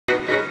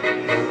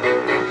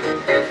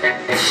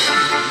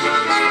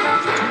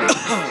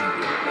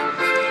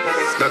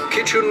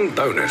kitchen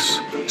bonus.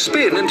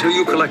 Spin until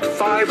you collect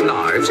 5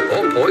 knives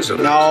or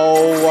poison.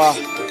 No.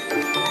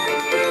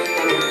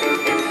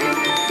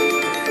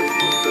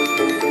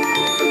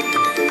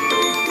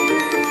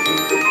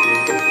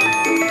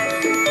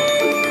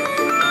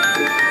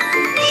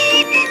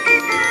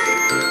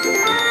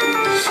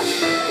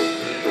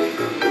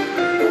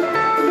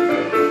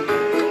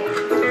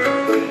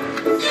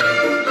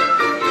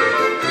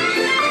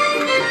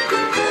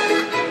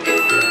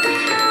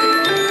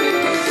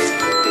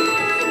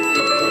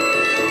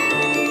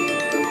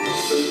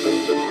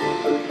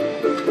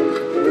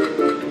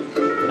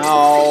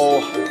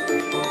 No.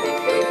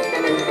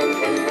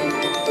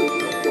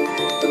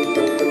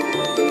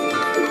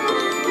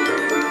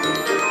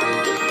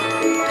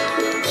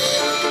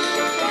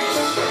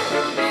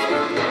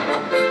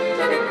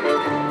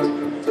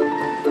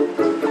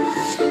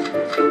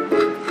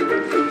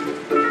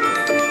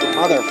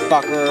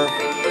 Motherfucker.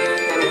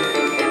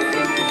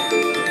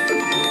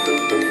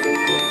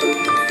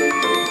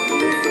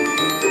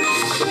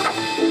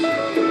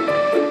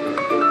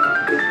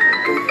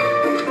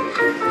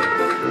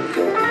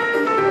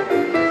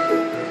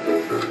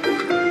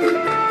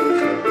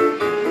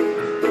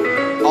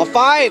 All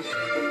 5.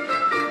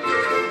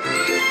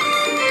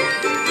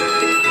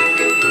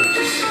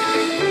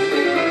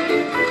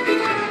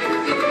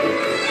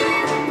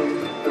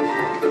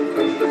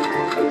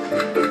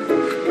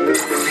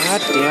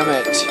 God damn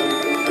it.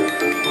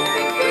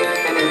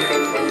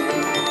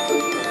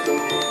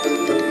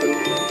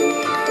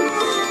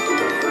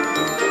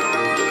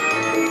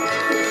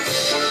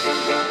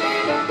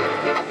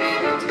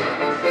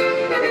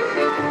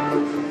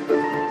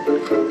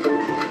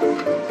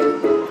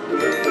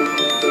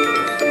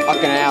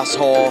 Fucking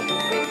asshole.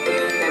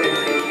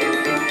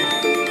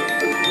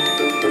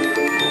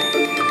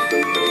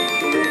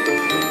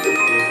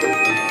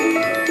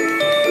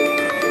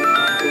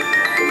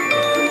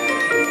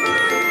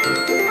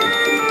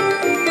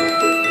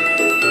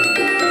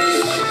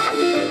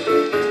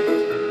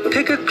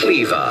 Pick a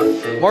cleaver.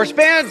 More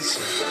spins.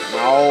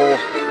 No.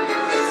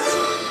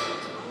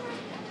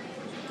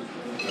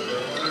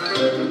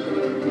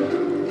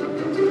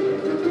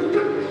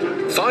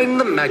 Find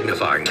the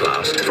magnifying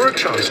glass for a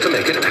chance to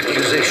make an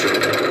accusation.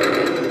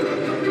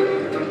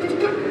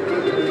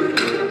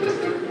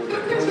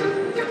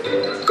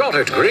 Got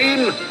it,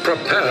 Green.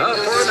 Prepare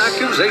for an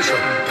accusation.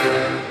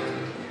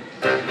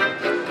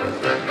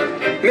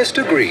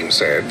 Mr. Green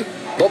said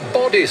the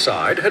body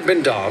side had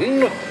been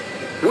done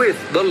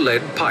with the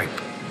lead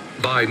pipe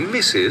by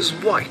Mrs.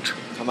 White.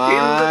 Come on.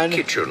 In the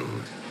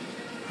kitchen.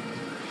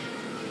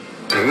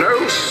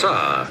 No,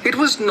 sir. It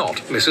was not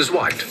Mrs.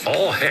 White.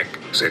 Oh, heck,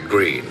 said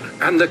Green.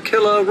 And the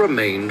killer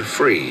remained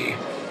free.